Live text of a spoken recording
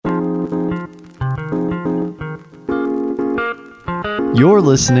You're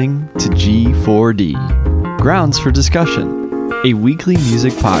listening to G4D, Grounds for Discussion, a weekly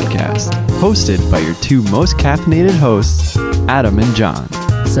music podcast hosted by your two most caffeinated hosts, Adam and John.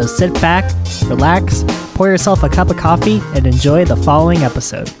 So sit back, relax, pour yourself a cup of coffee, and enjoy the following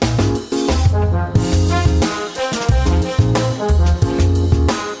episode.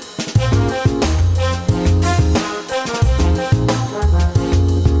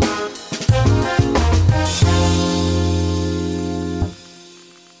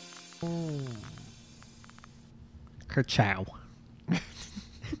 Kerchow.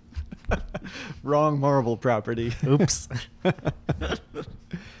 Wrong Marvel property. Oops.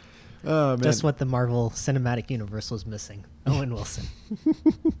 Oh, man. Just what the Marvel Cinematic Universe was missing. Owen Wilson.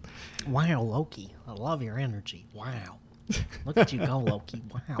 Wow, Loki. I love your energy. Wow. Look at you go, Loki.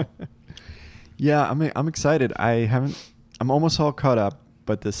 Wow. Yeah, I'm excited. I'm almost all caught up,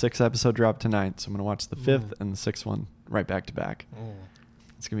 but the sixth episode dropped tonight, so I'm going to watch the fifth and the sixth one right back to back.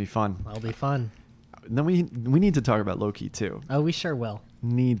 It's going to be fun. That'll be fun. Then we need to talk about Loki too. Oh, we sure will.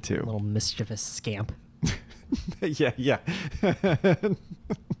 Need to. Little mischievous scamp. Yeah.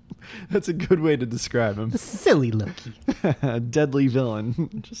 That's a good way to describe him. Silly Loki. A deadly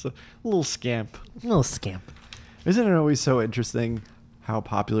villain. Just a little scamp. Little scamp. Isn't it always so interesting how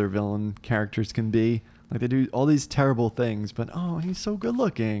popular villain characters can be? Like they do all these terrible things, but oh, he's so good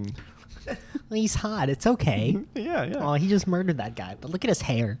looking. Well, he's hot. It's okay. Yeah. Oh, he just murdered that guy. But look at his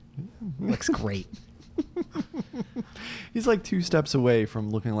hair. Looks great. He's like 2 steps away from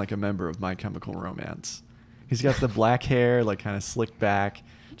looking like a member of My Chemical Romance. He's got the black hair, like kind of slicked back.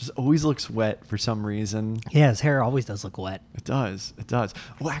 Just always looks wet for some reason. Yeah, his hair always does look wet. It does.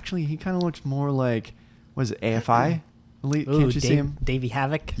 Well, actually, he kind of looks more like, what is it, AFI? Can't Ooh, you see him? Davey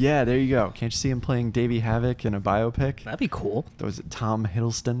Havoc? Yeah, there you go. Can't you see him playing Davey Havoc in a biopic? That'd be cool. That was Tom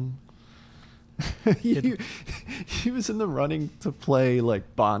Hiddleston. he was in the running to play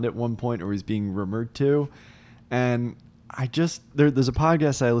like Bond at one point, or he's being rumored to. And there's a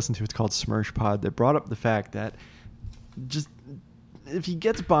podcast I listen to, it's called Smirsh Pod, that brought up the fact that just if he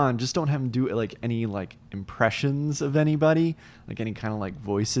gets Bond, just don't have him do like any like impressions of anybody, like any kind of like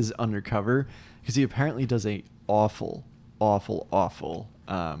voices undercover, because he apparently does a awful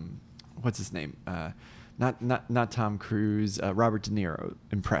what's his name? Not Tom Cruise, Robert De Niro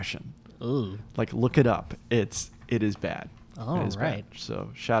impression. Ooh. Like look it up. It is bad. Oh, It is right. bad. So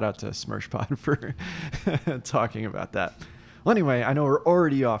shout out to Smirshpod for talking about that. Well, anyway, I know we're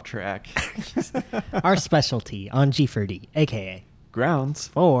already off track. Our specialty on G4D, a.k.a. Grounds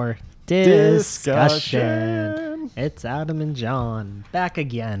for discussion. Discussion. It's Adam and John back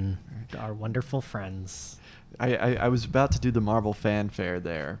again, our wonderful friends. I was about to do the Marvel fanfare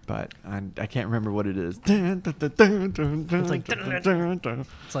there, but I can't remember what it is. It's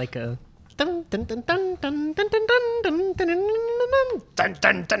like a dun dun dun dun dun dun dun dun dun dun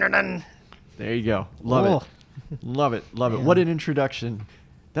dun dun dun. There you go. Love it. Man. What an introduction.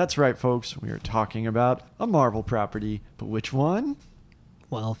 That's right, folks. We are talking about a Marvel property, but which one?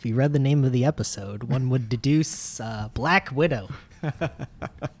 Well, if you read the name of the episode, one would deduce Black Widow.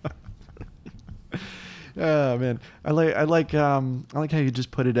 Oh man, I like how you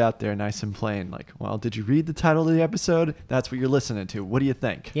just put it out there, nice and plain. Like, well, did you read the title of the episode? That's what you're listening to. What do you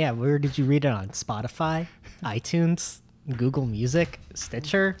think? Yeah, where did you read it on? Spotify, iTunes, Google Music,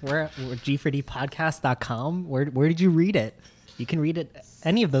 Stitcher, where G4Dpodcast.com? Where did you read it? You can read it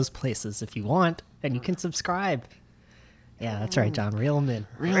any of those places if you want, and you can subscribe. Yeah, that's right, John. Reel them in.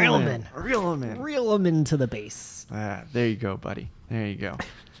 Reel them into the base. There you go, buddy. There you go.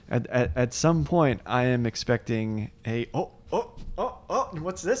 At some point, I am expecting a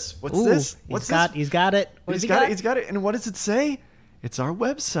what's this? What's this? What's this? He's got it. He's got it. And what does it say? It's our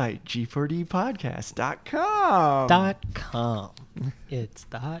website, g4dpodcast.com. .com. It's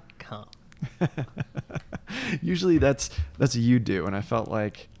 .com. Usually that's what you do, and I felt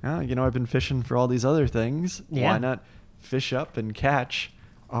like, I've been fishing for all these other things. Yeah. Why not fish up and catch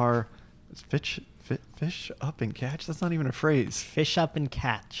our fish up and catch? That's not even a phrase. Fish up and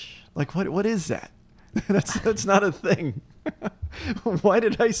catch. Like what is that? That's not a thing. Why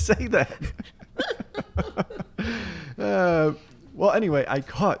did I say that? Well, anyway, I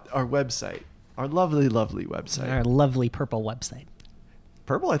caught our website, our lovely website. Our lovely purple website.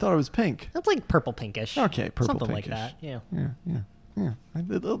 Purple? I thought it was pink. It's like purple pinkish. Okay, purple Something pinkish. like that. Yeah. Yeah.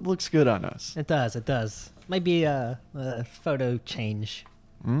 It looks good on us. It does. Might be a photo change.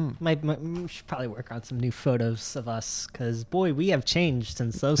 We should probably work on some new photos of us, because boy, we have changed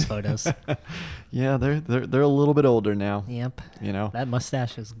since those photos. Yeah, they're a little bit older now. Yep. You know, That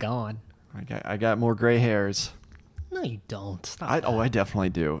mustache is gone. I got more gray hairs. No, you don't. Stop I that. definitely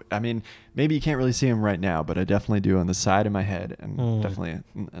do. I mean, maybe you can't really see them right now, but I definitely do on the side of my head and definitely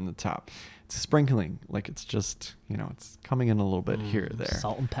in the top. It's sprinkling, like it's just, it's coming in a little bit here or there.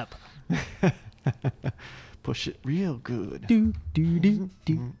 Salt and pepper. Push it real good. Do, do, do,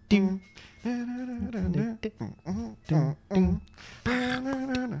 do, do.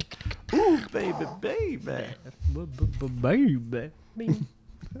 Ooh, baby, baby. Baby.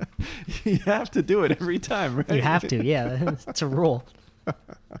 You have to do it every time, right? You have to, yeah. It's a rule.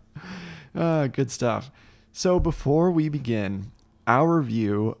 Good stuff. So before we begin our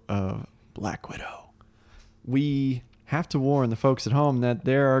review of Black Widow, we have to warn the folks at home that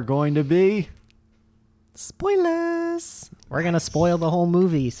there are going to be Spoilers. We're going to spoil the whole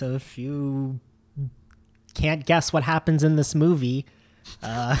movie. So if you can't guess what happens in this movie,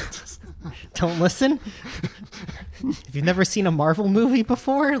 don't listen. If you've never seen a Marvel movie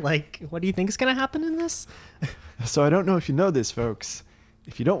before, what do you think is going to happen in this? So I don't know if you know this, folks.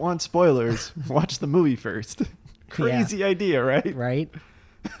 If you don't want spoilers, watch the movie first. Crazy idea, right? Right?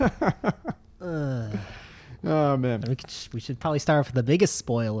 Oh, man. We should probably start off with the biggest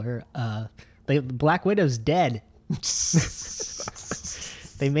spoiler. Black Widow's dead.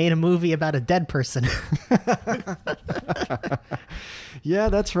 They made a movie about a dead person. Yeah,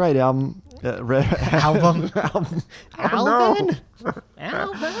 that's right. Album. Album. Alvin?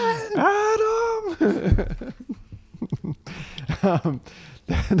 Adam.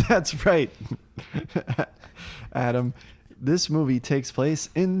 That's right. Adam, this movie takes place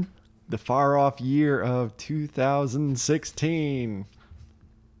in the far-off year of 2016.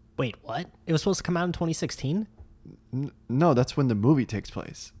 Wait, what? It was supposed to come out in 2016? No, that's when the movie takes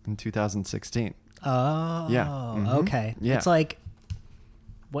place, in 2016. Oh, Yeah. Mhm. Okay. Yeah. It's like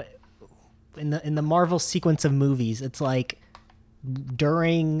what in the Marvel sequence of movies, it's like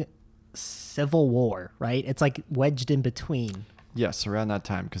during Civil War, right? It's like wedged in between. Yes, around that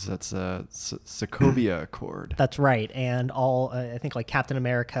time, because that's a Sokovia Accord. That's right. And all I think like Captain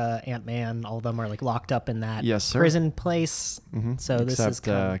America, Ant-Man, all of them are like locked up in that Yes, sir. prison place. Mhm. So this is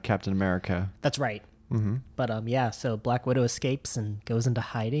Except Captain America. that's right. Mm-hmm. But yeah, so Black Widow escapes and goes into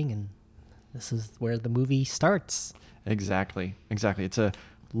hiding, and this is where the movie starts. Exactly. It's a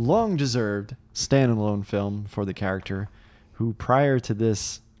long-deserved standalone film for the character, who prior to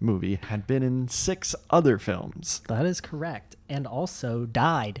this movie had been in 6 other films. That is correct, and also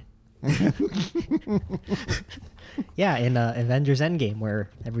died. Yeah, in Avengers Endgame, where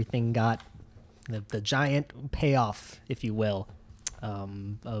everything got the giant payoff, if you will,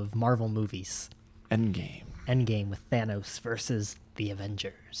 of Marvel movies. Endgame with Thanos versus the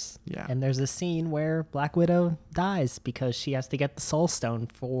Avengers. Yeah. And there's a scene where Black Widow dies because she has to get the Soul Stone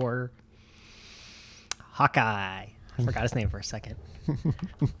for Hawkeye. I forgot his name for a second.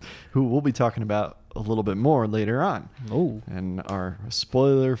 Who we'll be talking about a little bit more later on. Oh. In our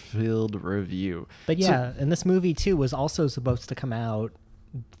spoiler-filled review. But yeah, and this movie too was also supposed to come out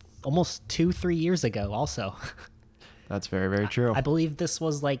almost 2-3 years ago also. That's very, very true. I believe this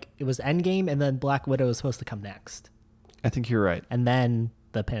was it was Endgame, and then Black Widow was supposed to come next. I think you're right. And then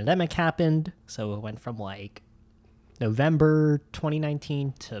the pandemic happened, so it went from November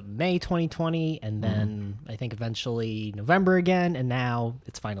 2019 to May 2020, and then I think eventually November again, and now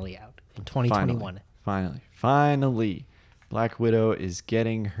it's finally out in 2021. Finally, Black Widow is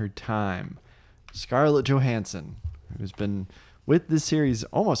getting her time. Scarlett Johansson, who's been with this series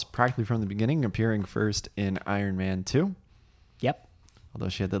almost practically from the beginning, appearing first in Iron Man 2. Yep. Although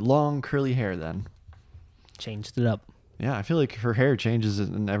she had that long curly hair then. Changed it up. Yeah, I feel like her hair changes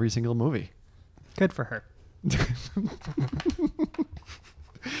in every single movie. Good for her.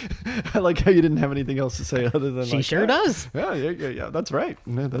 I like how you didn't have anything else to say other than She sure does. Yeah, that's right.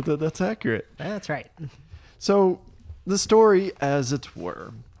 That's accurate. That's right. So the story, as it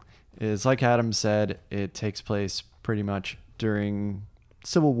were, is like Adam said, it takes place pretty much during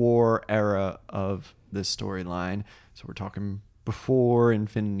Civil War era of this storyline. So we're talking before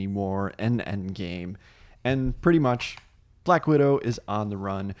Infinity War and Endgame. And pretty much Black Widow is on the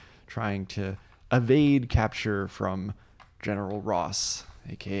run trying to evade capture from General Ross,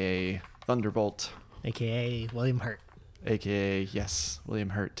 a.k.a. Thunderbolt. A.k.a. William Hurt. A.k.a. yes, William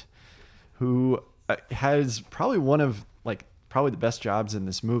Hurt, who has probably one of probably the best jobs in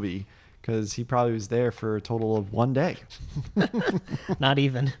this movie, because he probably was there for a total of 1 day. Not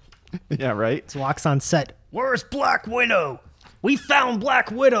even. Yeah, right? Just walks on set. Where's Black Widow? We found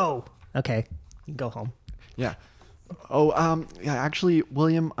Black Widow. Okay, you can go home. Yeah. Oh, yeah, actually,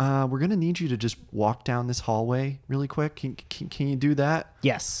 William, we're going to need you to just walk down this hallway really quick. Can you do that?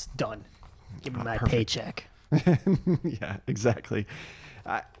 Yes, done. Give me my perfect. paycheck. Yeah, exactly.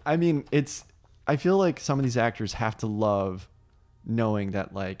 I mean, I feel like some of these actors have to love knowing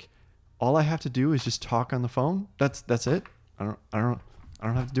that like all I have to do is just talk on the phone. That's it. I don't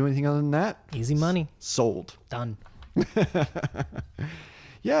have to do anything other than that. Easy money. Sold. Done.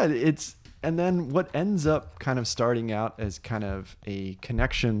 Yeah, and then what ends up kind of starting out as kind of a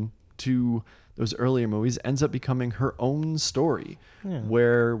connection to those earlier movies ends up becoming her own story,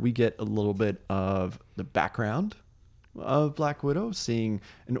 where we get a little bit of the background of Black Widow, seeing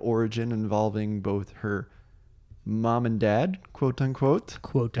an origin involving both her mom and dad, quote unquote,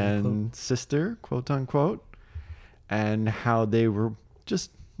 and sister, quote unquote, and how they were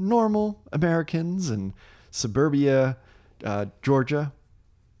just normal Americans in suburbia, Georgia,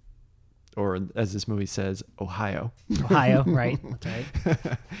 or as this movie says, Ohio. Ohio, right? That's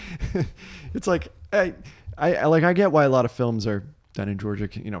right. It's like I get why a lot of films are done in Georgia,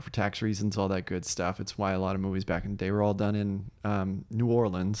 for tax reasons, all that good stuff. It's why a lot of movies back in the day were all done in New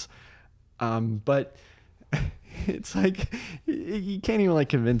Orleans. But it's like you can't even like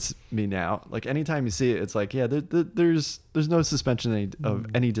convince me now. Like anytime you see it, it's like, yeah, there's no suspension of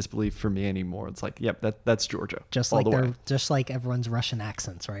any disbelief for me anymore. It's like, yep, that's Georgia. Just like everyone's Russian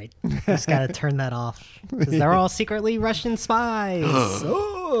accents, right? You just got to turn that off because they're all secretly Russian spies.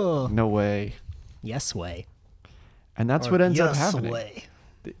 Oh. No way. Yes way. And that's what ends up yes happening. Way.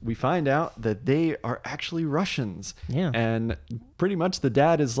 We find out that they are actually Russians. Yeah. And pretty much the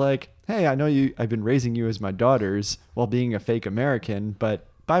dad is like, hey, I know I've been raising you as my daughters while being a fake American, but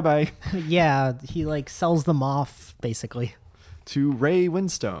bye-bye. Yeah, he like sells them off basically. To Ray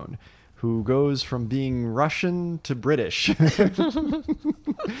Winstone, who goes from being Russian to British.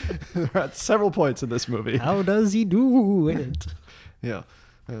 At several points in this movie. How does he do it? Yeah.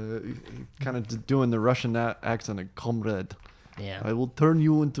 Kind of doing the Russian accent of comrade. Yeah. I will turn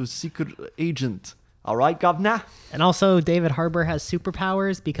you into a secret agent. All right, governor? And also, David Harbour has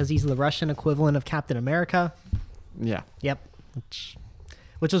superpowers because he's the Russian equivalent of Captain America. Yeah. Yep.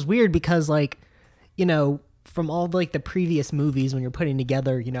 Which was weird because, like, from all like the previous movies, when you're putting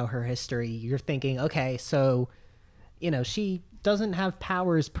together, her history, you're thinking, okay, so, she doesn't have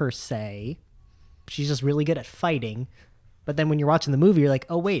powers per se. She's just really good at fighting. But then when you're watching the movie, you're like,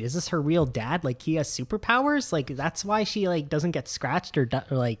 oh, wait, is this her real dad? Like, he has superpowers? Like, that's why she, like, doesn't get scratched or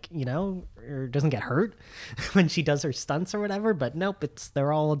or doesn't get hurt when she does her stunts or whatever. But nope,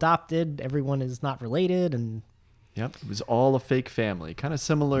 they're all adopted. Everyone is not related. And yep, it was all a fake family, kind of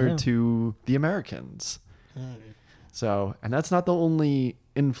similar to The Americans. So, and that's not the only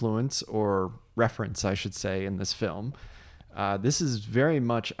influence or reference, I should say, in this film. This is very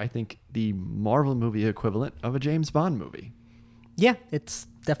much, I think, the Marvel movie equivalent of a James Bond movie. Yeah, it's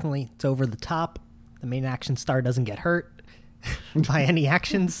over the top. The main action star doesn't get hurt by any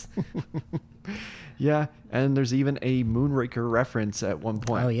actions. Yeah, and there's even a Moonraker reference at one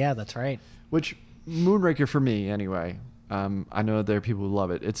point. Oh, yeah, that's right. Which, Moonraker for me, anyway, I know there are people who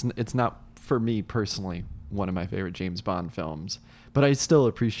love it. It's not, for me personally, one of my favorite James Bond films. But I still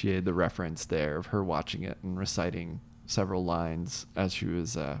appreciated the reference there of her watching it and reciting several lines as she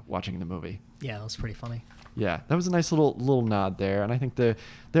was watching the movie. Yeah, it was pretty funny. Yeah, that was a nice little nod there. And I think there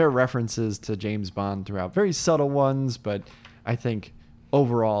are references to James Bond throughout. Very subtle ones, but I think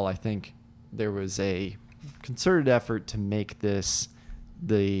overall, there was a concerted effort to make this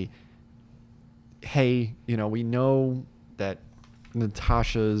hey, we know that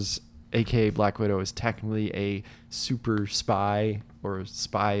Natasha's, aka Black Widow, is technically a super spy or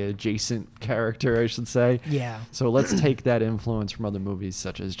spy adjacent character, I should say. Yeah. So let's take that influence from other movies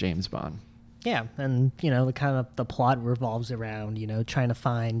such as James Bond. Yeah, and the plot revolves around trying to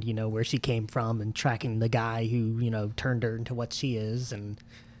find where she came from and tracking the guy who turned her into what she is, and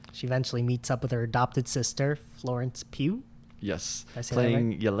she eventually meets up with her adopted sister, Florence Pugh. Yes, Did I say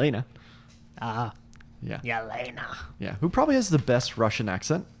playing that right? Yelena. Yeah, Yelena. Yeah, who probably has the best Russian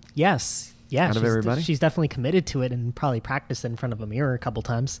accent. Yes. Yeah, out of everybody. She's definitely committed to it and probably practiced in front of a mirror a couple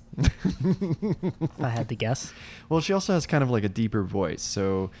times. If I had to guess. Well, she also has kind of like a deeper voice,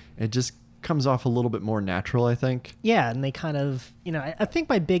 so it just comes off a little bit more natural, I think. Yeah, and they kind of, I think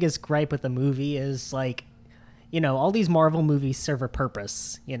my biggest gripe with the movie is like, all these Marvel movies serve a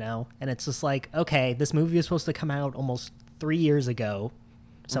purpose, and it's just like, okay, this movie was supposed to come out almost 3 years ago,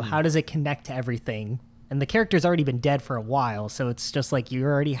 so how does it connect to everything? And the character's already been dead for a while, so it's just like you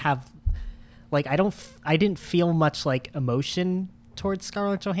already have, like, I didn't feel much like emotion towards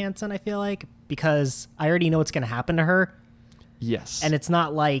Scarlett Johansson, I feel like, because I already know what's going to happen to her. Yes. And it's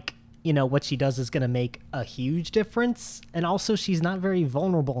not like, what she does is going to make a huge difference. And also she's not very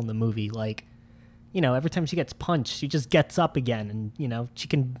vulnerable in the movie. Like, every time she gets punched, she just gets up again and, she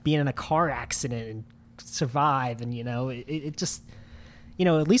can be in a car accident and survive. And, it just,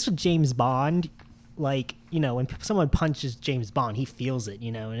 at least with James Bond, like, when someone punches James Bond, he feels it,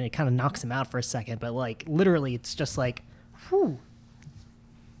 and it kind of knocks him out for a second. But, like, literally, it's just like, whew.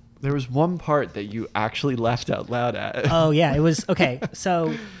 There was one part that you actually laughed out loud at. Oh, yeah. It was, okay.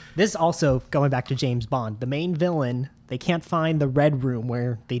 So this also, going back to James Bond, the main villain, they can't find the Red Room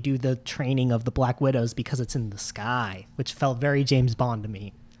where they do the training of the Black Widows because it's in the sky, which felt very James Bond to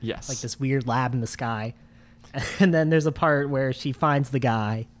me. Yes. Like this weird lab in the sky. And then there's a part where she finds the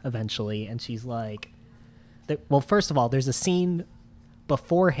guy eventually, and she's like, well, first of all, there's a scene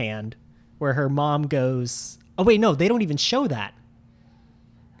beforehand where her mom goes, oh, wait, no, they don't even show that.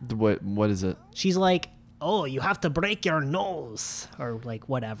 What is it? She's like, oh, you have to break your nose, or like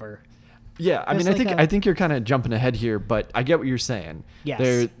whatever. Yeah, I mean, I think you're kind of jumping ahead here, but I get what you're saying. Yes.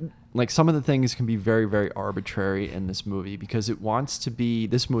 There, like, some of the things can be very, very arbitrary in this movie because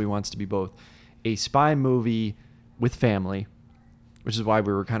this movie wants to be both a spy movie with family, which is why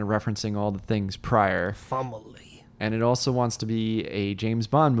we were kind of referencing all the things prior. Family. And it also wants to be a James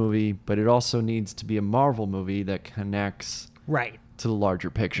Bond movie, but it also needs to be a Marvel movie that connects Right. to the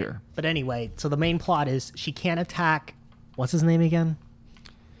larger picture. But anyway, so the main plot is she can't attack, what's his name again?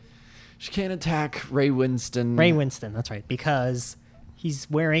 She can't attack Ray Winston. Ray Winston, that's right, because he's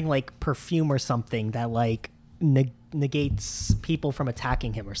wearing like perfume or something that like negates people from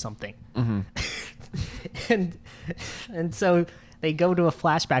attacking him or something. Mm-hmm. and so they go to a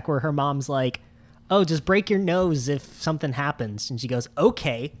flashback where her mom's like, oh, just break your nose if something happens. And she goes,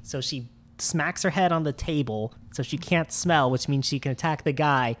 okay. So she smacks her head on the table so she can't smell, which means she can attack the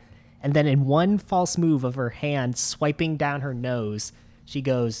guy. And then in one false move of her hand swiping down her nose, she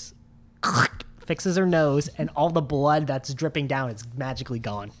goes, fixes her nose, and all the blood that's dripping down is magically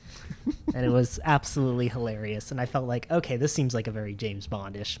gone. And it was absolutely hilarious. And I felt like, okay, this seems like a very James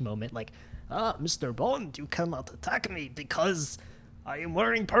Bond-ish moment. Like, Mr. Bond, you cannot attack me because I am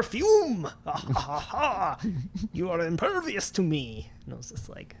wearing perfume. Ha ha ha. You are impervious to me. And it was just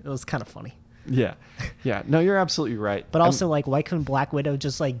like, it was kind of funny. Yeah. No, you're absolutely right. But also, like, why couldn't Black Widow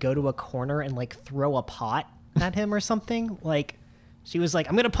just, like, go to a corner and, like, throw a pot at him or something? Like, she was like,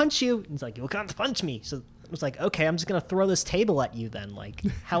 I'm going to punch you. And he's like, you can't punch me. So it was like, okay, I'm just going to throw this table at you then. Like,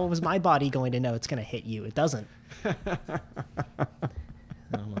 how was my body going to know it's going to hit you? It doesn't. I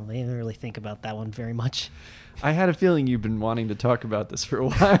don't know. They didn't really think about that one very much. I had a feeling you've been wanting to talk about this for a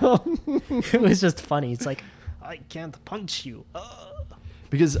while. It was just funny. It's like, I can't punch you.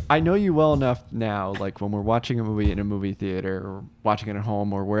 Because I know you well enough now, like when we're watching a movie in a movie theater or watching it at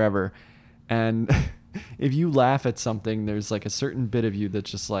home or wherever, and if you laugh at something, there's like a certain bit of you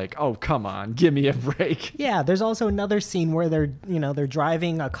that's just like, oh, come on, give me a break. Yeah, there's also another scene where they're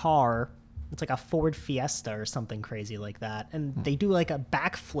driving a car. It's like a Ford Fiesta or something crazy like that. And they do like a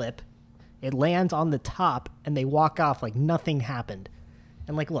backflip. It lands on the top and they walk off like nothing happened.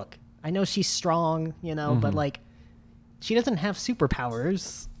 And like, look, I know she's strong, but like, she doesn't have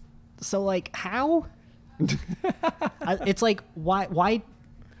superpowers. So like, how? It's like, why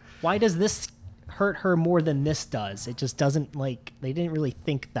does this hurt her more than this does? It just doesn't, like, they didn't really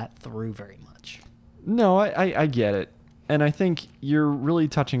think that through very much. No, I get it. And I think you're really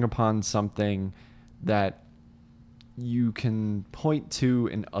touching upon something that you can point to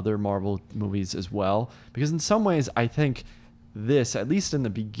in other Marvel movies as well. Because in some ways, I think this, at least in the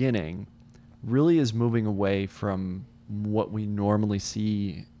beginning, really is moving away from what we normally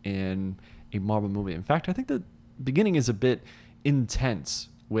see in a Marvel movie. In fact, I think the beginning is a bit intense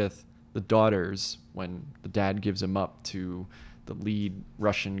with the daughters when the dad gives him up to the lead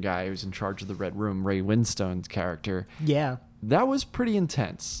Russian guy who's in charge of the Red Room, Ray Winstone's character. Yeah. That was pretty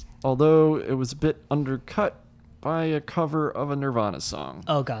intense, although it was a bit undercut by a cover of a Nirvana song.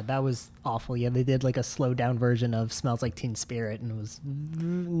 Oh, God, that was awful. Yeah, they did like a slowed down version of Smells Like Teen Spirit, and it was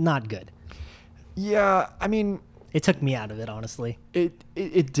not good. Yeah, I mean, it took me out of it, honestly.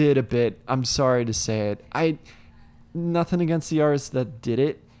 It did a bit. I'm sorry to say it. Nothing against the artists that did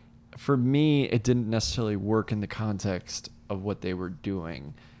it. For me, it didn't necessarily work in the context of what they were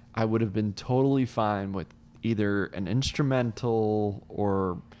doing. I would have been totally fine with either an instrumental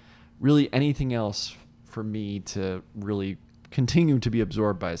or really anything else for me to really continue to be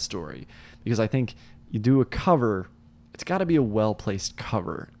absorbed by a story. Because I think you do a cover, it's got to be a well-placed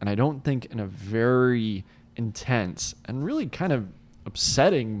cover. And I don't think in a very intense and really kind of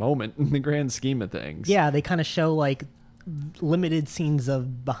upsetting moment in the grand scheme of things. Yeah, they kind of show like limited scenes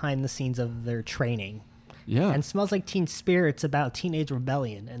of behind the scenes of their training. Yeah. And Smells Like Teen Spirit's about teenage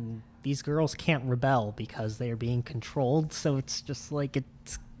rebellion, and these girls can't rebel because they are being controlled. So it's just like,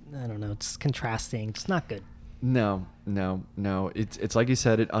 I don't know, it's contrasting. It's not good. No. It's like you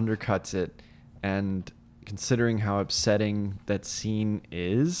said, it undercuts it. And considering how upsetting that scene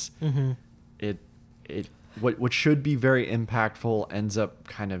is, it what should be very impactful ends up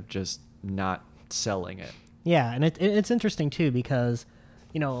kind of just not selling it. Yeah, and it's interesting too because,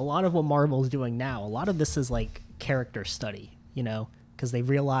 a lot of what Marvel's doing now, a lot of this is like character study, because they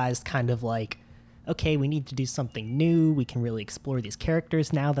realized kind of like, okay, we need to do something new. We can really explore these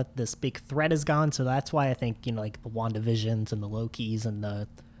characters now that this big threat is gone. So that's why I think, like the WandaVisions and the Lokis and the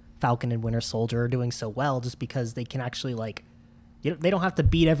Falcon and Winter Soldier are doing so well, just because they can actually like, they don't have to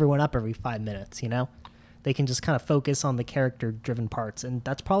beat everyone up every 5 minutes, They can just kind of focus on the character-driven parts, and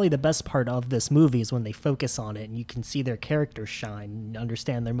that's probably the best part of this movie is when they focus on it, and you can see their characters shine and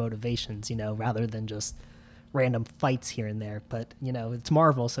understand their motivations, rather than just random fights here and there. But it's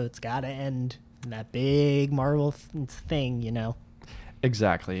Marvel, so it's got to end in that big Marvel thing,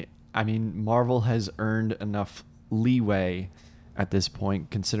 Exactly. I mean, Marvel has earned enough leeway at this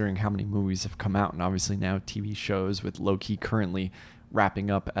point, considering how many movies have come out, and obviously now TV shows with Loki currently wrapping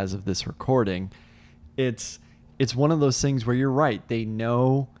up as of this recording. It's one of those things where you're right. They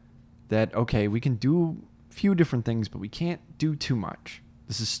know that, okay, we can do a few different things, but we can't do too much.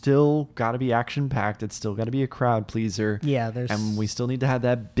 This is still got to be action-packed. It's still got to be a crowd pleaser. Yeah, and we still need to have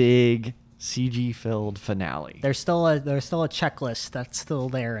that big CG-filled finale. There's still a checklist that's still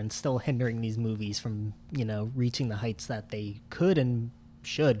there and still hindering these movies from, reaching the heights that they could and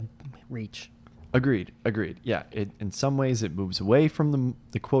should reach. Agreed. Yeah, in some ways it moves away from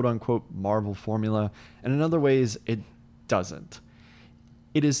the quote-unquote Marvel formula, and in other ways it doesn't.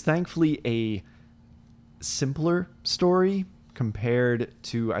 It is thankfully a simpler story compared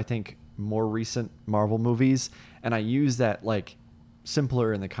to, I think, more recent Marvel movies, and I use that like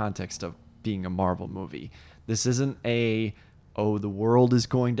simpler in the context of being a Marvel movie. This isn't the world is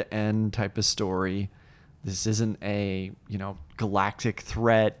going to end type of story. This isn't a, galactic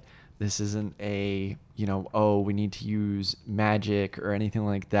threat. This isn't a, we need to use magic or anything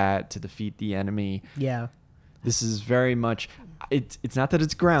like that to defeat the enemy. Yeah. This is very much, it's not that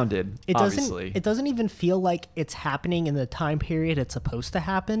it's grounded, obviously. It doesn't even feel like it's happening in the time period it's supposed to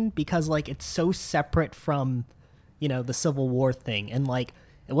happen, because like it's so separate from, the Civil War thing. And like,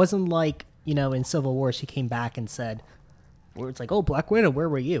 it wasn't like, in Civil War she came back and said, where it's like, oh, Black Widow, where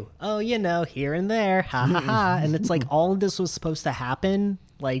were you? Oh, here and there, ha ha ha. And it's like all of this was supposed to happen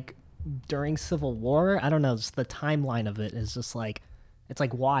like during Civil War. I don't know, just the timeline of it is just like, it's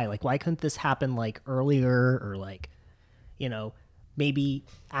like, why couldn't this happen like earlier, or like, maybe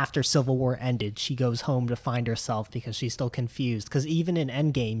after Civil War ended she goes home to find herself because she's still confused, because even in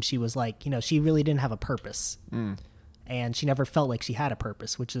Endgame she was like, she really didn't have a purpose. And she never felt like she had a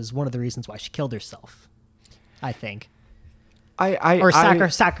purpose, which is one of the reasons why she killed herself, I think.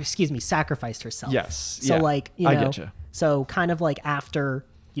 Sacrificed herself. Yes. So yeah, like, I getcha. So kind of like after,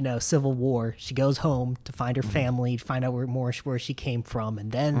 Civil War, she goes home to find her family, find out where she came from,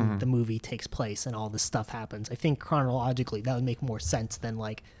 and then the movie takes place and all this stuff happens. I think chronologically that would make more sense than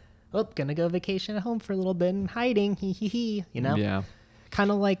like, oh, gonna go vacation at home for a little bit and hiding, Yeah.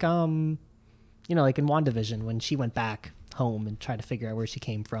 Kind of like like in WandaVision when she went back home and tried to figure out where she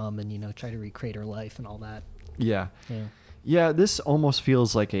came from and try to recreate her life and all that. Yeah. Yeah, this almost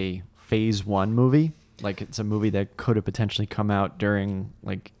feels like a phase 1 movie. Like it's a movie that could have potentially come out during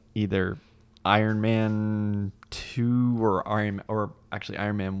like either Iron Man 2 or Iron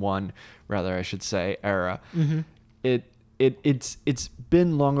Man 1, rather I should say, era. It's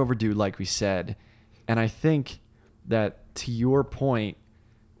been long overdue, like we said, and I think that to your point,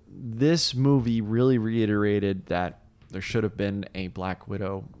 this movie really reiterated that there should have been a Black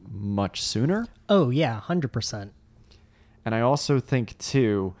Widow much sooner. Oh yeah, 100%. And I also think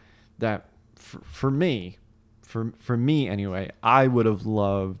too that for me anyway, I would have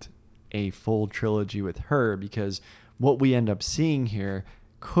loved a full trilogy with her, because what we end up seeing here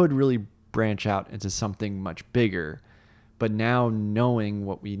could really branch out into something much bigger. But now knowing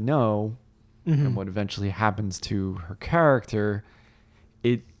what we know and what eventually happens to her character,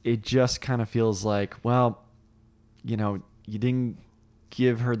 it just kind of feels like, well, you didn't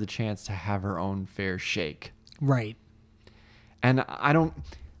give her the chance to have her own fair shake. Right. And I know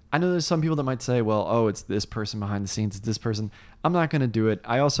there's some people that might say, well, oh, it's this person behind the scenes, it's this person. I'm not going to do it.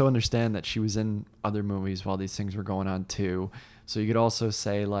 I also understand that she was in other movies while these things were going on too. So you could also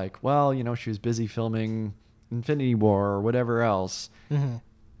say like, well, she was busy filming Infinity War or whatever else.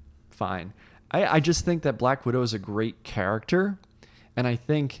 Fine. I just think that Black Widow is a great character. And I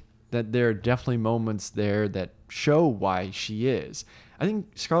think that there are definitely moments there that show why she is. I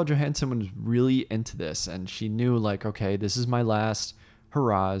think Scarlett Johansson was really into this, and she knew like, okay, this is my last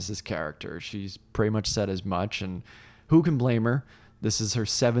hurrah as this character. She's pretty much said as much, and who can blame her? This is her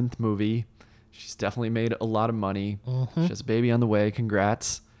 7th movie. She's definitely made a lot of money. Mm-hmm. She has a baby on the way.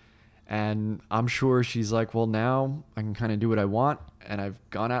 Congrats. And I'm sure she's like, well, now I can kind of do what I want. And I've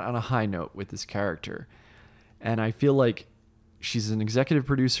gone out on a high note with this character. And I feel like she's an executive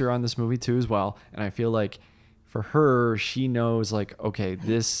producer on this movie too as well. And I feel like for her, she knows like, okay,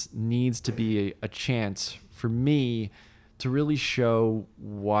 this needs to be a chance for me to really show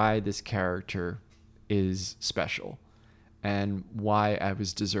why this character is special and why I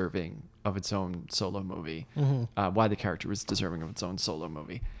was deserving of its own solo movie. Why the character was deserving of its own solo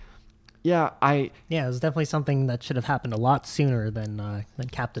movie. Yeah, it was definitely something that should have happened a lot sooner than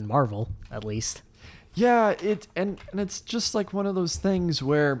Captain Marvel, at least. Yeah, and it's just like one of those things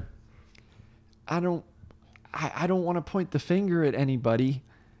where I don't want to point the finger at anybody,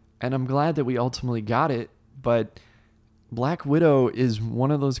 and I'm glad that we ultimately got it, but Black Widow is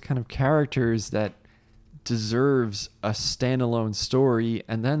one of those kind of characters that deserves a standalone story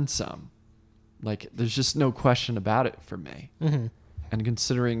and then some. Like, there's just no question about it for me. Mm-hmm. And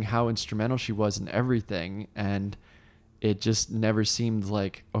considering how instrumental she was in everything, and it just never seemed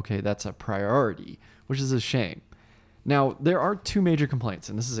like, okay, that's a priority, which is a shame. Now, there are two major complaints,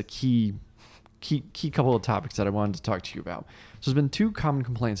 and this is a key couple of topics that I wanted to talk to you about. So there's been two common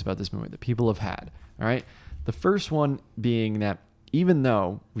complaints about this movie that people have had, all right? The first one being that even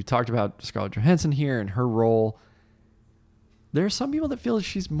though we talked about Scarlett Johansson here and her role, there are some people that feel that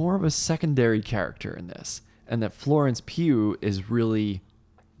she's more of a secondary character in this, and that Florence Pugh is really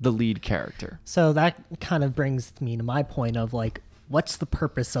the lead character. So that kind of brings me to my point of like, what's the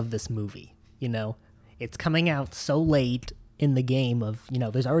purpose of this movie? You know, it's coming out so late in the game of, you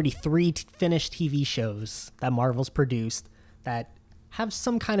know, there's already 3 finished TV shows that Marvel's produced that have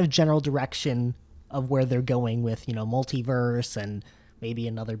some kind of general direction of where they're going with, you know, multiverse and maybe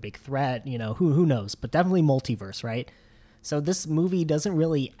another big threat, you know, who knows, but definitely multiverse, right? So this movie doesn't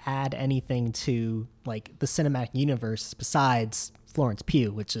really add anything to like the cinematic universe besides Florence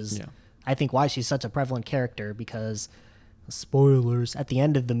Pugh, which is, I think, why she's such a prevalent character, because spoilers, at the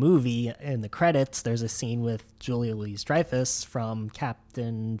end of the movie in the credits, there's a scene with Julia Louis-Dreyfus from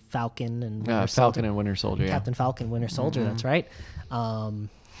Captain Falcon and Winter Falcon and Winter Soldier. Captain Falcon, Winter Soldier. That's right.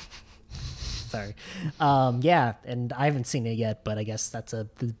 Sorry. And I haven't seen it yet, but I guess that's a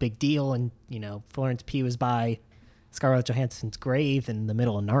big deal. And, you know, Florence Pugh is by Scarlett Johansson's grave in the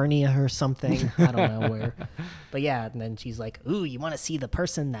middle of Narnia or something. I don't know where. But yeah, and then she's like, ooh, you want to see the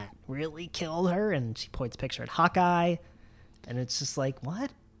person that really killed her? And she points a picture at Hawkeye. And it's just like,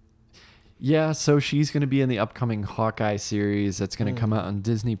 what? Yeah, so she's going to be in the upcoming Hawkeye series that's going to come out on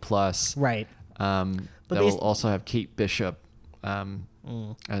Disney Plus. Right. That will also have Kate Bishop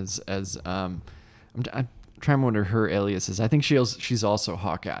as I'm trying to wonder her alias is. I think she's also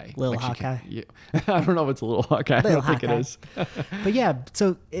Hawkeye. Little Hawkeye. I don't know if it's a Little Hawkeye. I don't think it is. But yeah,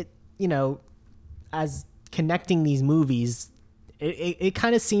 so it, you know, as connecting these movies, it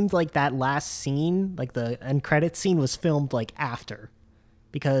kind of seemed like that last scene, like the end credit scene, was filmed like after,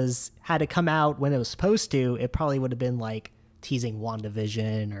 because had it come out when it was supposed to, it probably would have been like teasing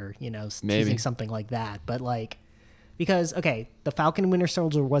WandaVision or, you know, teasing something like that. But like, because okay, the Falcon and Winter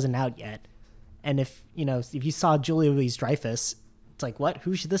Soldier wasn't out yet. And if you saw Julia Louis-Dreyfus, it's like, what?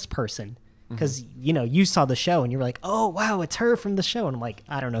 Who's this person? Because, you know, you saw the show and you're like, oh, wow, it's her from the show. And I'm like,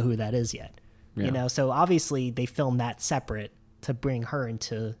 I don't know who that is yet. Yeah. You know, so obviously they filmed that separate to bring her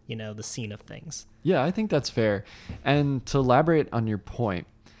into, you know, the scene of things. Yeah, I think that's fair. And to elaborate on your point,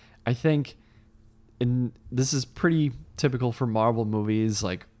 I think this is pretty typical for Marvel movies.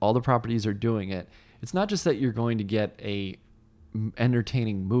 Like, all the properties are doing it. It's not just that you're going to get a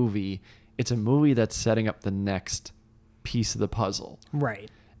entertaining movie. It's a movie that's setting up the next piece of the puzzle. Right.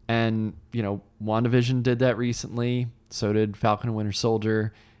 And, you know, WandaVision did that recently. So did Falcon and Winter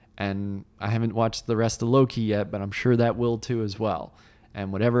Soldier. And I haven't watched the rest of Loki yet, but I'm sure that will too as well.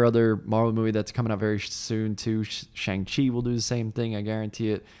 And whatever other Marvel movie that's coming out very soon too, Shang-Chi will do the same thing. I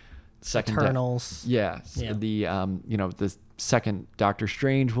guarantee it. Eternals. Yes. Yeah. The second Doctor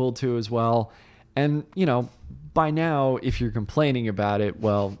Strange will too as well. And, you know, by now, if you're complaining about it,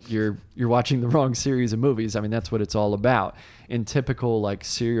 well, you're watching the wrong series of movies. I mean, that's what it's all about. In typical, like,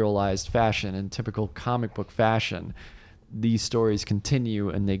 serialized fashion, in typical comic book fashion, these stories continue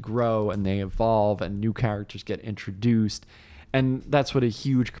and they grow and they evolve and new characters get introduced. And that's what a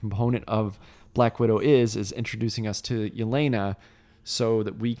huge component of Black Widow is introducing us to Yelena so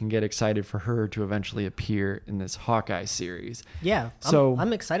that we can get excited for her to eventually appear in this Hawkeye series. Yeah, so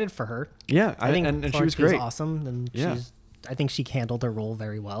I'm excited for her. Yeah, I think and she was great. Awesome, and I think she handled her role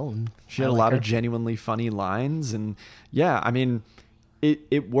very well. And she had a lot of genuinely funny lines, and yeah, I mean,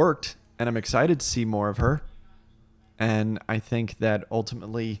 it worked, and I'm excited to see more of her. And I think that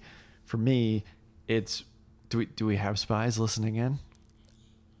ultimately, for me, it's do we have spies listening in?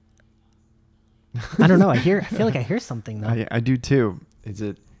 I don't know. I feel like I hear something though. I do too. Is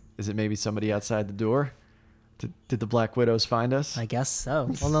it maybe somebody outside the door? Did the Black Widows find us? I guess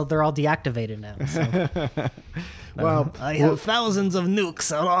so. Well, no, they're all deactivated now. So. Well, I have thousands of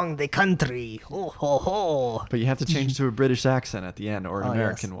nukes along the country. Ho ho ho! but you have to change to a British accent at the end or an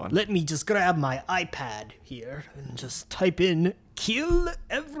American yes. one. Let me just grab my iPad here and just type in "kill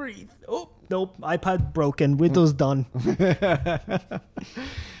every." Oh nope, iPad broken. Windows done.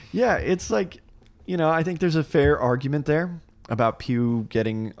 Yeah, it's like, I think there's a fair argument there about Pew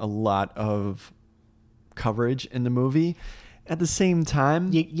getting a lot of coverage in the movie. At the same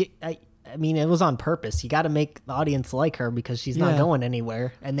time, I mean, it was on purpose. You got to make the audience like her because she's not going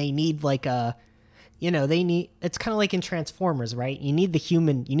anywhere, and they need like a, it's kind of like in Transformers, right? You need a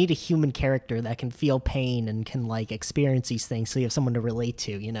human character that can feel pain and can like experience these things, so you have someone to relate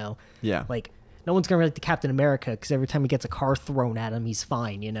to, Yeah. Like no one's gonna relate to Captain America because every time he gets a car thrown at him, he's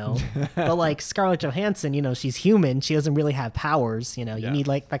fine, But like Scarlett Johansson, she's human. She doesn't really have powers, You need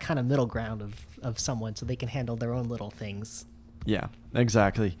like that kind of middle ground of someone so they can handle their own little things. Yeah,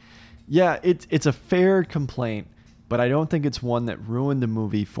 exactly. Yeah, it's a fair complaint, but I don't think it's one that ruined the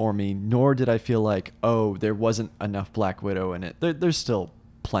movie for me, nor did I feel like, oh, there wasn't enough Black Widow in it. There's still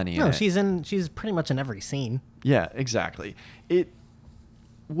plenty in it. No, she's pretty much in every scene. Yeah, exactly.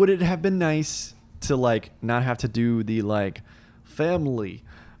 Would it have been nice to like not have to do the like family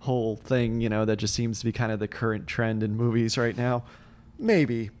whole thing, that just seems to be kind of the current trend in movies right now?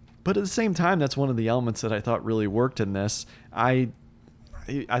 Maybe. But at the same time, that's one of the elements that I thought really worked in this. I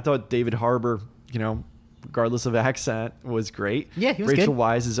thought David Harbour, regardless of accent, was great. Yeah, he was Rachel good.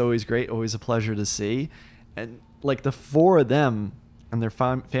 Weisz is always great, always a pleasure to see. And like the four of them and their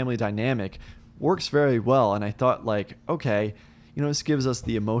family dynamic works very well. And I thought like, okay, this gives us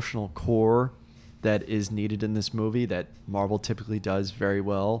the emotional core that is needed in this movie that Marvel typically does very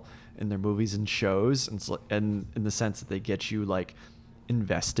well in their movies and shows. And in the sense that they get you like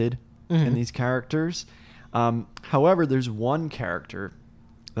invested in these characters. However, there's one character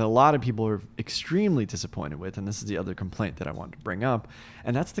that a lot of people are extremely disappointed with, and this is the other complaint that I wanted to bring up,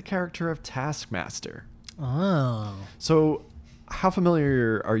 and that's the character of Taskmaster. Oh. So, how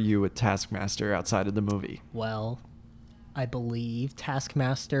familiar are you with Taskmaster outside of the movie? Well, I believe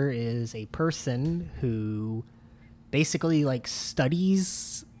Taskmaster is a person who basically like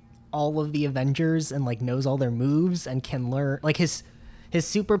studies all of the Avengers and like knows all their moves and can learn like his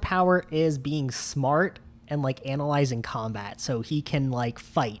superpower is being smart and like analyzing combat, so he can like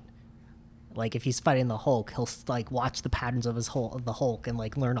fight. Like if he's fighting the Hulk, he'll like watch the patterns of the Hulk and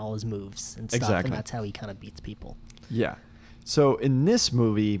like learn all his moves and stuff. Exactly. And that's how he kind of beats people. Yeah. So in this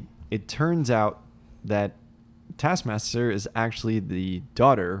movie, it turns out that Taskmaster is actually the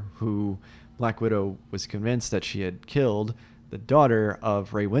daughter who Black Widow was convinced that she had killed, the daughter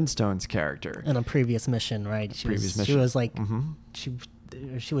of Ray Winstone's character. In a previous mission, right? She mission. was like,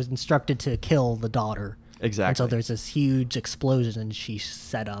 she was instructed to kill the daughter. Exactly. And so there's this huge explosion she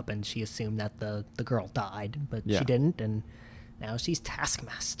set up, and she assumed that the girl died, but Yeah. she didn't, and now she's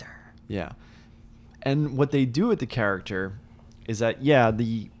Taskmaster. Yeah. And what they do with the character is that, yeah,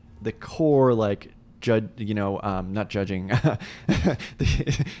 the core, like, not judging.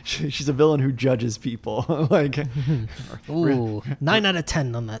 She's a villain who judges people. Like, Ooh, 9 out of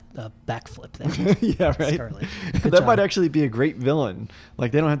 10 on that backflip there. yeah, right. Scarlet. That Good job. might actually be a great villain.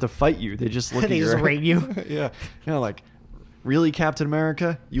 Like, they don't have to fight you. They just look at They your... just rate you. Yeah. Like, really, Captain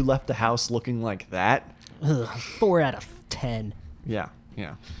America? You left the house looking like that? Ugh, 4 out of 10. Yeah.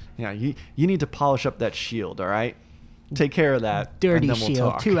 You need to polish up that shield, all right? Take care of that. Dirty and then we'll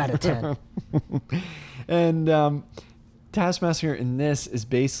shield, talk. 2 out of 10. And Taskmaster in this is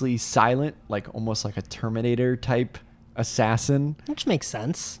basically silent, like almost like a Terminator type assassin, Which makes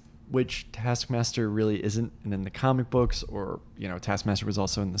sense. which Taskmaster really isn't. And in the comic books, or Taskmaster was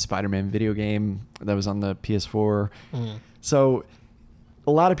also in the Spider-Man video game that was on the PS4. So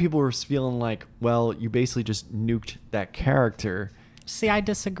a lot of people were feeling like, well, you basically just nuked that character. See, I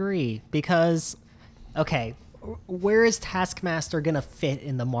disagree because, okay, where is Taskmaster gonna fit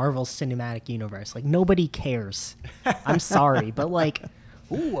in the Marvel Cinematic Universe? Like, nobody cares. I'm sorry, but like,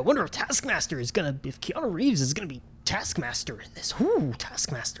 ooh, I wonder if if Keanu Reeves is gonna be Taskmaster in this. Ooh,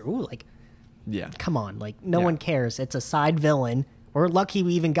 Taskmaster. Ooh, like, Yeah. come on, like, no Yeah. one cares. It's a side villain. We're lucky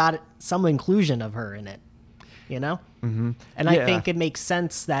we even got some inclusion of her in it. Mm-hmm. And I Yeah. think it makes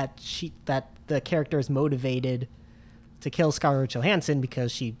sense that the character is motivated to kill Scarlett Johansson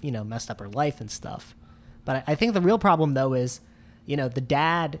because she, messed up her life and stuff. But I think the real problem, though, is, the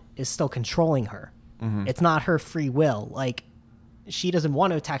dad is still controlling her. It's not her free will. Like, she doesn't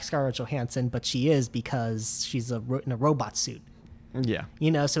want to attack Scarlett Johansson, but she is because she's in a robot suit. Yeah.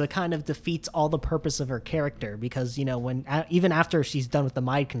 So it kind of defeats all the purpose of her character because, when even after she's done with the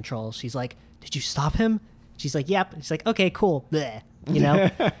mind control, she's like, did you stop him? She's like, yep. She's like, okay, cool. Bleh.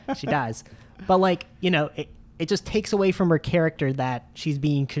 She dies. But it just takes away from her character that she's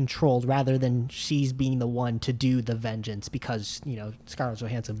being controlled rather than she's being the one to do the vengeance because, Scarlett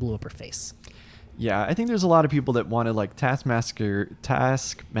Johansson blew up her face. Yeah, I think there's a lot of people that want to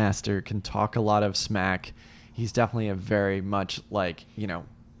Taskmaster can talk a lot of smack. He's definitely a very much he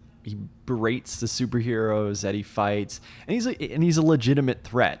berates the superheroes that he fights, and he's a legitimate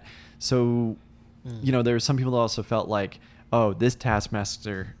threat. So, there were some people that also felt like, oh, this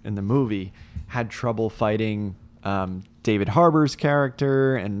Taskmaster in the movie had trouble fighting David Harbour's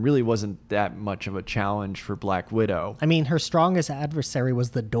character and really wasn't that much of a challenge for Black Widow. I mean, her strongest adversary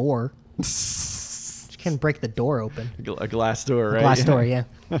was the door. She couldn't break the door open. A glass door, right? Glass door, yeah.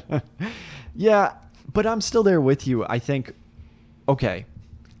 Yeah, but I'm still there with you. I think, okay.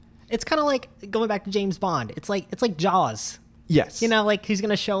 It's kind of like going back to James Bond. It's like Jaws. Yes. He's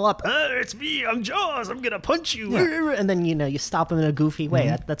gonna show up. It's me. I'm Jaws. I'm gonna punch you. Yeah. And then you stop him in a goofy way.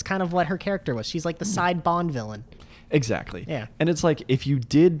 Mm-hmm. That's kind of what her character was. She's like the side Bond villain. Exactly. Yeah. And it's like if you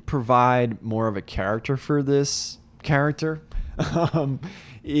did provide more of a character for this character,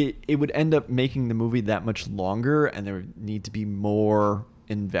 it would end up making the movie that much longer, and there would need to be more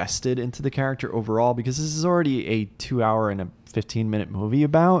invested into the character overall because this is already a 2-hour and a 15-minute movie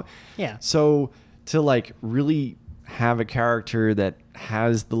about. Yeah. So to really have a character that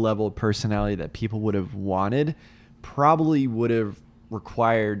has the level of personality that people would have wanted probably would have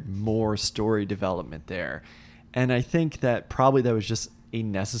required more story development there. And I think that probably that was just a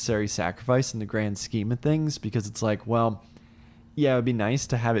necessary sacrifice in the grand scheme of things because it's like, well, yeah, it would be nice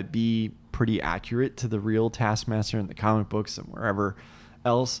to have it be pretty accurate to the real Taskmaster in the comic books and wherever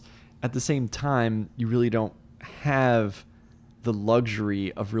else. At the same time, you really don't have the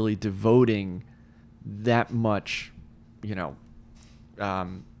luxury of really devoting that much, what's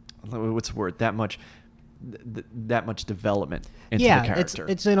the word? That much development into the character.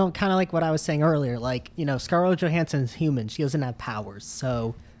 It's kind of like what I was saying earlier. Scarlett Johansson's human. She doesn't have powers,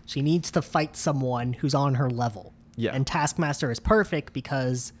 so she needs to fight someone who's on her level. Yeah. And Taskmaster is perfect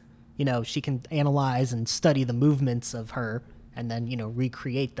because, she can analyze and study the movements of her and then,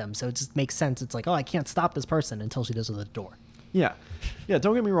 recreate them. So it just makes sense. It's like, oh, I can't stop this person until she does with the door. Yeah. Yeah,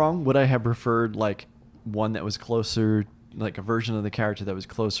 don't get me wrong. Would I have preferred one that was closer, like a version of the character that was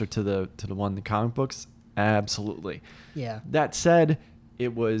closer to the one in the comic books? Absolutely. Yeah. That said,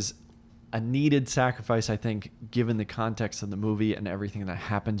 it was a needed sacrifice, I think, given the context of the movie and everything that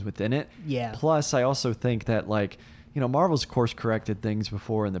happens within it. Yeah. Plus, I also think that Marvel's course corrected things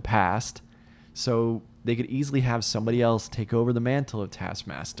before in the past, so they could easily have somebody else take over the mantle of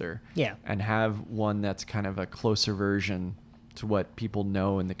Taskmaster. Yeah. And have one that's kind of a closer version to what people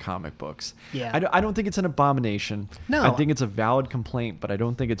know in the comic books. Yeah. I don't think it's an abomination. No. I think it's a valid complaint, but I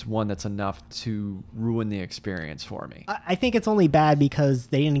don't think it's one that's enough to ruin the experience for me. I think it's only bad because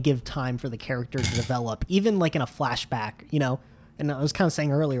they didn't give time for the character to develop, even in a flashback, And I was kind of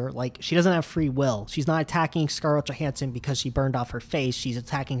saying earlier, she doesn't have free will. She's not attacking Scarlett Johansson because she burned off her face. She's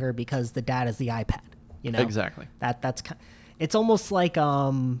attacking her because the dad is the iPad. Exactly. It's almost like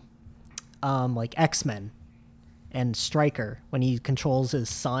X-Men and Stryker when he controls his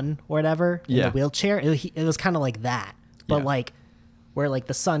son or whatever in the wheelchair. It was kind of like that, but where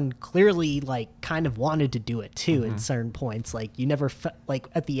the son clearly kind of wanted to do it too at certain points. You never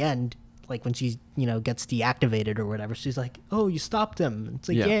at the end, when she gets deactivated or whatever, she's like, "Oh, you stopped him." It's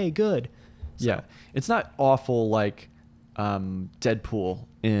like, "Yay, good." So, yeah, it's not awful like Deadpool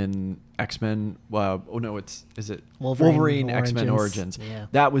in X-Men. Is it Wolverine X-Men Origins? Yeah.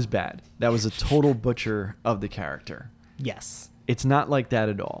 That was bad. That was a total butcher of the character. Yes. It's not like that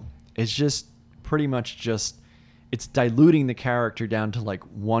at all. It's just pretty much it's diluting the character down to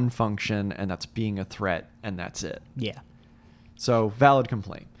one function, and that's being a threat, and that's it. Yeah. So valid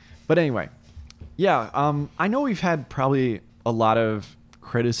complaint. But anyway, yeah, I know we've had probably a lot of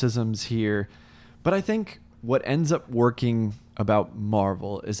criticisms here, but I think what ends up working about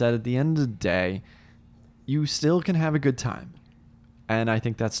Marvel is that at the end of the day, you still can have a good time. And I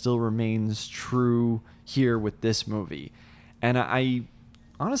think that still remains true here with this movie. And I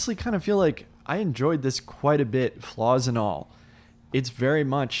honestly kind of feel like I enjoyed this quite a bit, flaws and all. It's very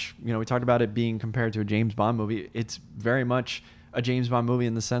much, we talked about it being compared to a James Bond movie. It's very much a James Bond movie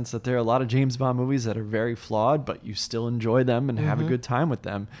in the sense that there are a lot of James Bond movies that are very flawed, but you still enjoy them and have a good time with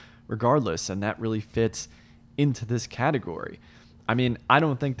them regardless. And that really fits into this category. I mean, I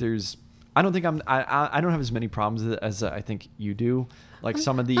don't think there's I don't think I don't have as many problems with it as I think you do. Like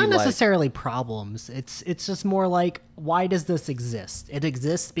some of the Not like, necessarily problems. It's just more like, why does this exist? It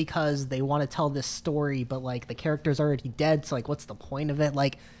exists because they want to tell this story, but like the character's already dead, so like what's the point of it?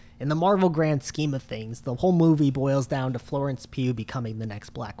 Like in the Marvel grand scheme of things, the whole movie boils down to Florence Pugh becoming the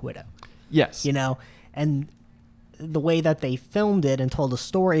next Black Widow. yes, You know, and the way that they filmed it and told the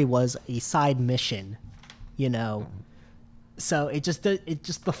story was a side mission, you know. So it just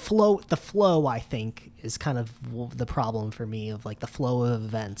the flow I think is kind of the problem for me, of like the flow of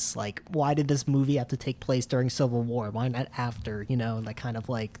events. Like, why did this movie have to take place during Civil War? Why not after? You know, like kind of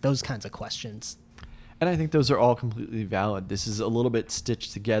like those kinds of questions. and I think those are all completely valid. This is a little bit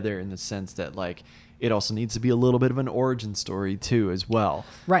stitched together in the sense that like it also needs to be a little bit of an origin story too as well.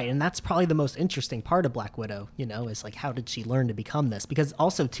 Right, and that's probably the most interesting part of Black Widow, you know, is like how did she learn to become this? Because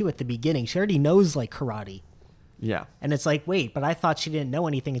also too at the beginning, she already knows like karate. Yeah. And it's like, wait, but I thought she didn't know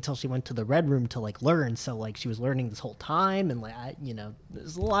anything until she went to the Red Room to like learn. So like she was learning this whole time, and like you know,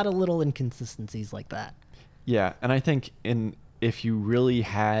 there's a lot of little inconsistencies like that. Yeah, and I think if you really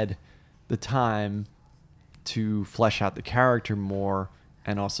had the time to flesh out the character more,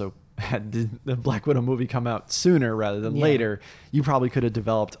 and also had the Black Widow movie come out sooner rather than Yeah. later, you probably could have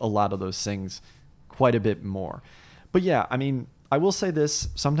developed a lot of those things quite a bit more. But yeah, I mean, I will say this: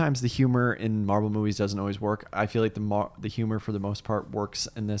 sometimes the humor in Marvel movies doesn't always work. I feel like the humor for the most part works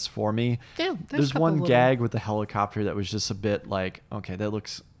in this for me. Yeah, there's one gag with the helicopter that was just a bit like, okay, that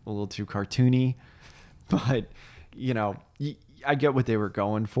looks a little too cartoony, but you know, I get what they were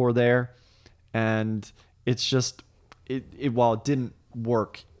going for there, and it's just it while it didn't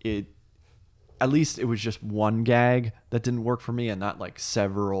work, at least it was just one gag that didn't work for me, and not like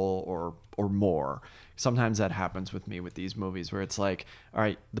several or more. Sometimes that happens with me with these movies where it's like, all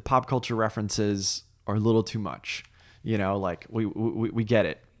right, the pop culture references are a little too much, you know, like we get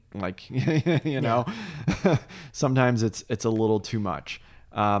it, like you know. Sometimes it's a little too much,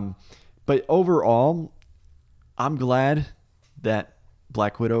 but overall I'm glad that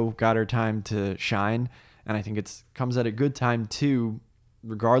Black Widow got her time to shine, and I think it's comes at a good time too,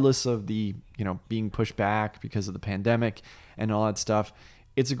 regardless of the, you know, being pushed back because of the pandemic and all that stuff.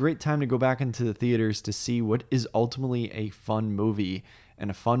 It's a great time to go back into the theaters to see what is ultimately a fun movie and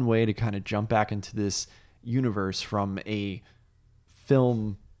a fun way to kind of jump back into this universe from a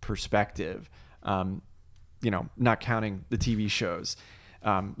film perspective. You know, not counting the TV shows,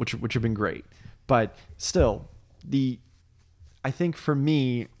 which have been great, but still, I think for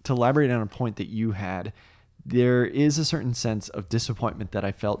me, to elaborate on a point that you had, there is a certain sense of disappointment that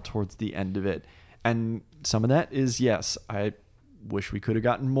I felt towards the end of it. And some of that is, yes, I wish we could have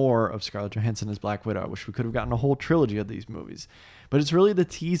gotten more of Scarlett Johansson as Black Widow. I wish we could have gotten a whole trilogy of these movies. But it's really the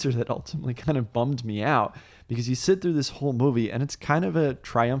teaser that ultimately kind of bummed me out, because you sit through this whole movie and it's kind of a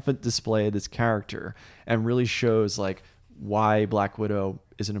triumphant display of this character and really shows like why Black Widow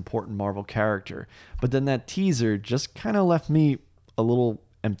is an important Marvel character. But then that teaser just kind of left me a little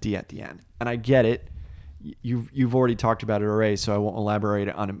empty at the end. And I get it. You've already talked about it already, so I won't elaborate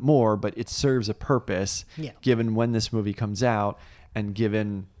on it more, but it serves a purpose, given when this movie comes out and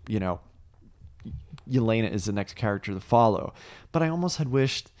given, you know, Yelena is the next character to follow. But I almost had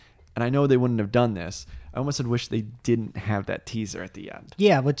wished, and I know they wouldn't have done this, I almost had wished they didn't have that teaser at the end.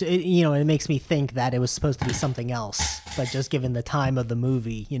 Yeah, but you know, it makes me think that it was supposed to be something else, but just given the time of the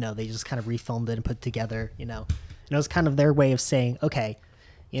movie, you know, they just kind of refilmed it and put together, you know, and it was kind of their way of saying, okay,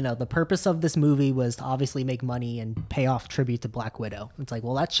 you know, the purpose of this movie was to obviously make money and pay off tribute to Black Widow. It's like,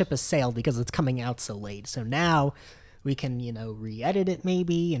 well, that ship has sailed because it's coming out so late. So now we can, you know, re-edit it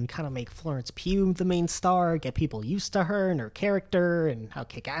maybe and kind of make Florence Pugh the main star, get people used to her and her character and how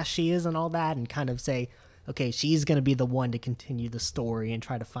kick-ass she is and all that, and kind of say, okay, she's going to be the one to continue the story and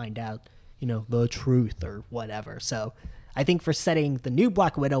try to find out, you know, the truth or whatever. So I think for setting the new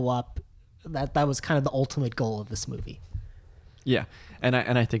Black Widow up, that was kind of the ultimate goal of this movie. Yeah, and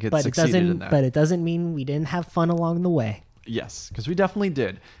I think it succeeded in that. But it doesn't mean we didn't have fun along the way. Yes, because we definitely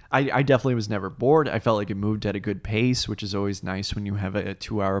did. I definitely was never bored. I felt like it moved at a good pace, which is always nice when you have a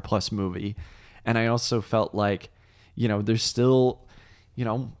 2-hour plus movie. And I also felt like, you know, there's still, you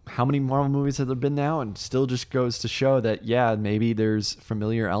know, how many Marvel movies have there been now? And still just goes to show that, yeah, maybe there's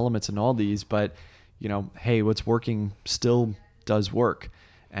familiar elements in all these, but, you know, hey, what's working still does work.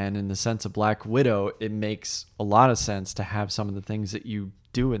 And in the sense of Black Widow, it makes a lot of sense to have some of the things that you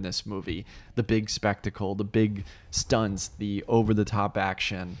do in this movie. The big spectacle, the big stunts, the over-the-top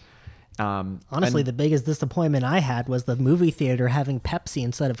action. Honestly, the biggest disappointment I had was the movie theater having Pepsi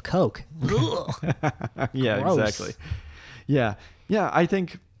instead of Coke. Yeah, Gross. exactly. Yeah, I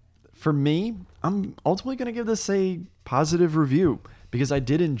think for me, I'm ultimately going to give this a positive review because I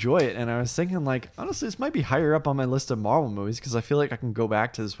did enjoy it. And I was thinking, like, honestly, this might be higher up on my list of Marvel movies because I feel like I can go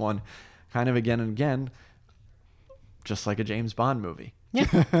back to this one kind of again and again, just like a James Bond movie. Yeah.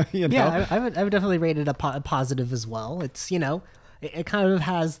 You know? Yeah, I would definitely rate it a positive as well. It's, it kind of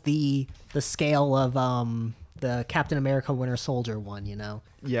has the scale of the Captain America Winter Soldier one,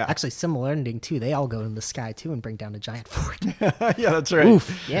 Yeah. Actually, similar ending too. They all go in the sky too and bring down a giant fort. Yeah, that's right.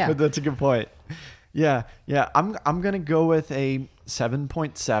 Oof, yeah. That's a good point. Yeah. I'm gonna go with a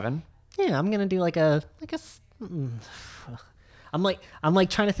 7.7. Yeah, I'm gonna do I'm like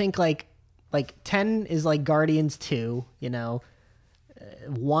trying to think like 10 is like Guardians 2,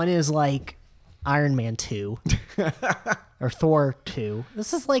 1 is like Iron Man 2 or Thor 2.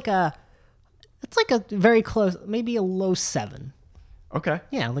 This is it's like a very close, maybe a low 7. Okay.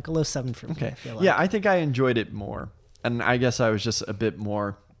 Yeah, like a low 7 for me. Okay. I feel like. Yeah, I think I enjoyed it more, and I guess I was just a bit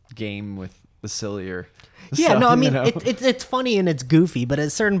more game with the sillier. Yeah, stuff, no, I mean you know? it's funny and it's goofy, but at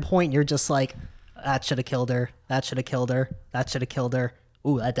a certain point you're just like, that should have killed her. That should have killed her. That should have killed her.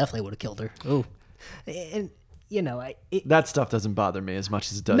 Ooh, that definitely would have killed her. Ooh, and that stuff doesn't bother me as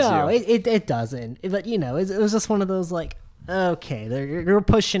much as it does no, you. it doesn't. But it was just one of those like, okay, you're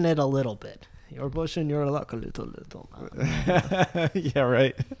pushing it a little bit. You're pushing your luck a little. Yeah,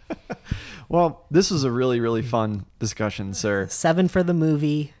 right. Well, this was a really, really fun discussion, sir. 7 for the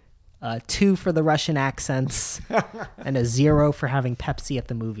movie, 2 for the Russian accents, and a 0 for having Pepsi at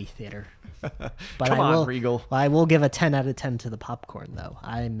the movie theater. But Come on, Regal. I will give a 10 out of 10 to the popcorn, though.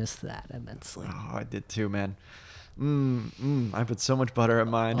 I missed that immensely. Oh, I did too, man. I put so much butter at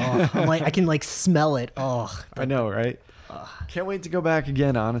mine. Oh, I can smell it. Oh, I know, right? Can't wait to go back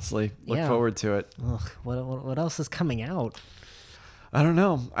again, honestly. Look Yeah. forward to it. ugh, what else is coming out? I don't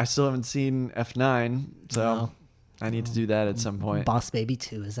know. I still haven't seen F9, so No. I need to do that at some point. Boss Baby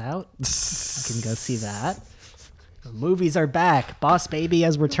 2 is out. I can go see that. The movies are back. Boss Baby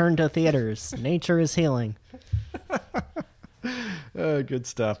has returned to theaters. Nature is healing. Good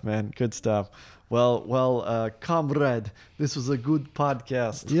stuff, man. Good stuff. Well, comrade, this was a good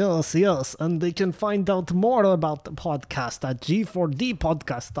podcast. Yes, and they can find out more about the podcast at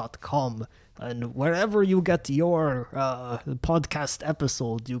g4dpodcast.com. And wherever you get your podcast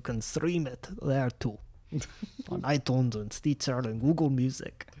episode, you can stream it there too. On iTunes and Stitcher and Google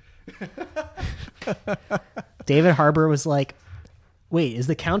Music. David Harbour was like, wait, is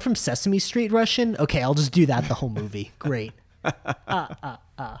the Count from Sesame Street Russian? Okay, I'll just do that the whole movie. Great.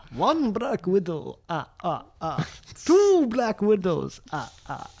 One Black Widow. Two Black Widows.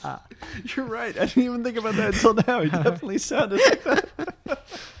 You're right. I didn't even think about that until now. He definitely sounded like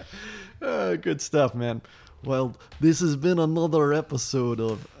that. Good stuff, man. Well, this has been another episode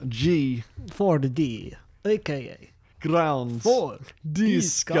of G 4D, aka Grounds For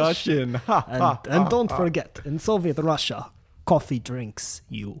Discussion. and don't forget, in Soviet Russia, coffee drinks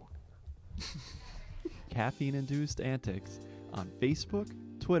you. Caffeine-induced antics on Facebook,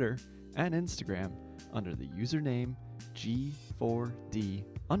 Twitter, and Instagram under the username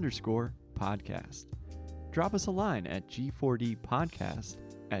G4D_podcast. Drop us a line at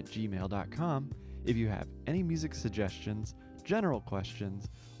g4dpodcast@gmail.com if you have any music suggestions, general questions,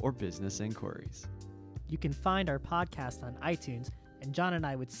 or business inquiries. You can find our podcast on iTunes, and John and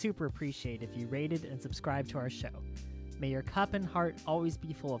I would super appreciate if you rated and subscribed to our show. May your cup and heart always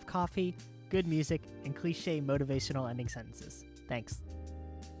be full of coffee, good music, and cliche motivational ending sentences. Thanks.